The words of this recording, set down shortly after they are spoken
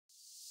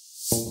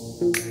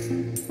I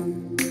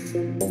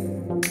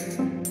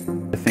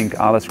think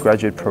Arla's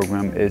graduate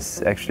program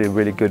is actually a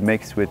really good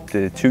mix with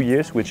 2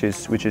 years, which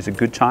is a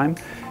good time.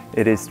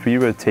 It is 3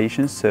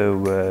 rotations,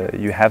 so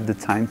you have the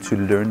time to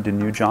learn the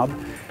new job.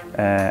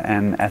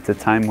 And at the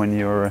time when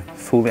you're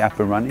fully up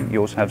and running, you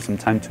also have some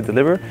time to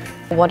deliver.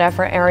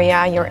 Whatever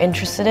area you're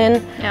interested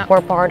in, we're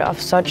part of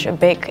such a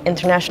big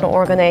international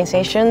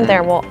organization,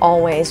 there will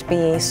always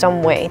be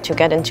some way to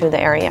get into the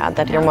area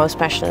that you're most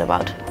passionate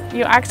about.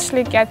 You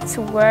actually get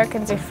to work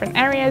in different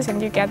areas and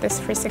you get this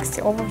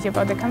 360 overview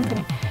about the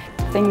company.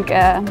 I think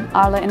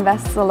Arla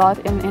invests a lot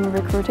in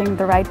recruiting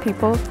the right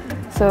people,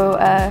 so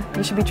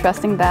you should be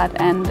trusting that,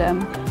 and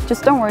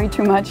just don't worry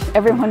too much.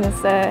 Everyone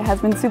has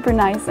been super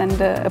nice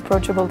and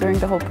approachable during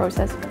the whole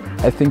process.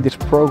 I think this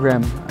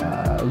program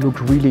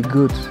looked really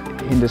good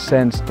in the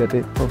sense that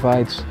it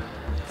provides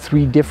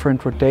 3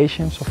 different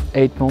rotations of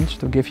 8 months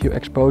to give you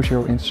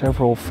exposure in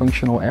several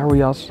functional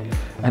areas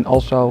and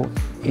also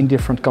in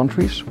different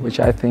countries, which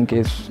I think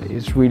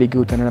is really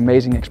good and an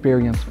amazing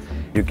experience.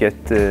 You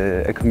get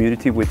a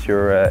community with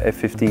your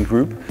F15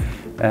 group,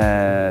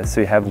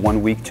 so you have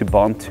 1 week to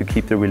bond, to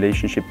keep the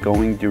relationship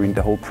going during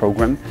the whole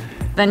program.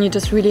 Then you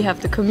just really have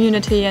the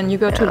community, and you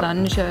go to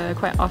lunch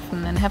quite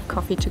often and have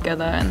coffee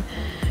together, and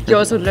you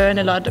also learn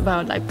a lot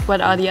about like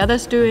what are the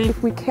others doing.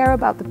 If we care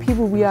about the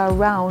people we are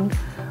around,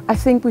 I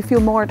think we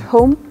feel more at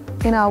home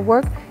in our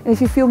work, and if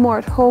you feel more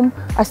at home,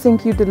 I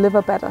think you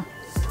deliver better.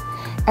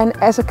 And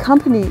as a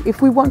company,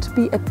 if we want to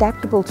be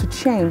adaptable to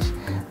change,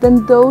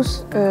 then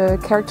those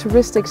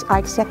characteristics are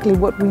exactly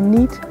what we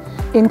need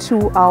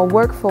into our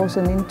workforce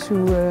and into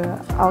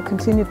our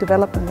continued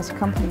development as a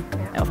company.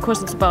 Of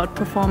course it's about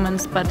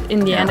performance, but in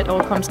the end it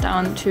all comes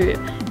down to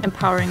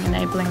empowering,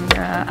 enabling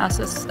us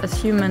as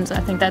humans.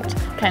 I think that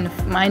kind of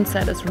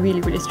mindset is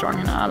really, really strong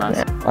in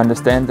Arla.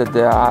 Understand that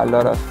there are a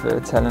lot of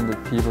talented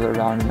people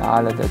around in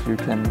Arla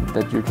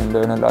that you can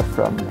learn a lot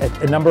from.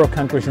 A number of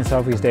countries in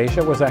Southeast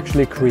Asia was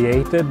actually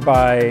created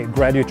by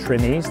graduate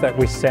trainees that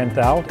we sent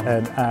out,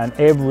 and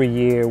every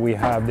year we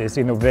have this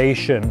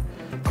innovation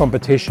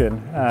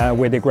competition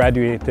with the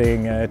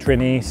graduating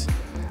trainees,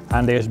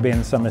 and there's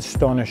been some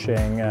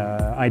astonishing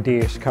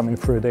ideas coming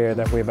through there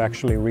that we've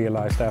actually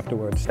realized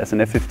afterwards. As an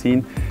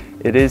F15,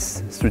 it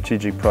is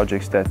strategic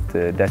projects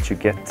that you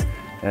get,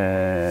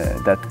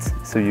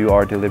 so you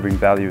are delivering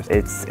values.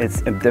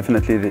 It's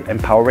definitely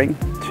empowering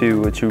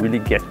to really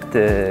get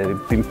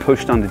being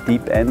pushed on the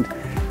deep end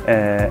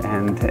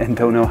and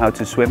don't know how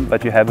to swim,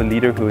 but you have a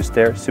leader who is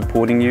there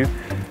supporting you.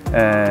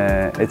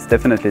 It's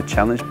definitely a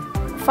challenge.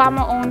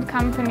 Farmer-owned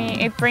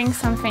company, it brings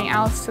something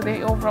else to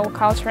the overall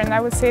culture, and I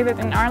would say that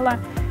in Arla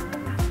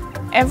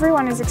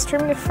everyone is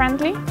extremely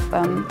friendly.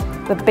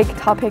 The big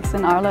topics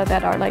in Arla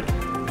that are like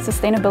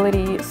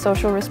sustainability,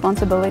 social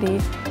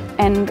responsibility,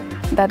 and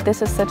that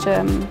this is such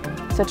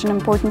an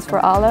importance for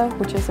Arla,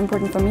 which is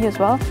important for me as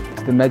well.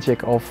 It's the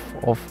magic of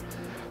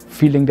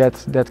feeling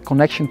that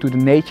connection to the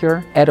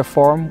nature at a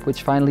farm,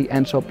 which finally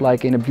ends up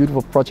like in a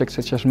beautiful project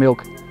such as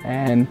milk,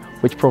 and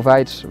which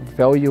provides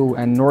value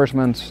and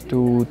nourishment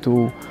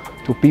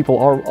to people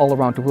all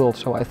around the world.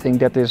 So I think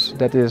that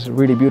is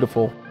really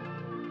beautiful.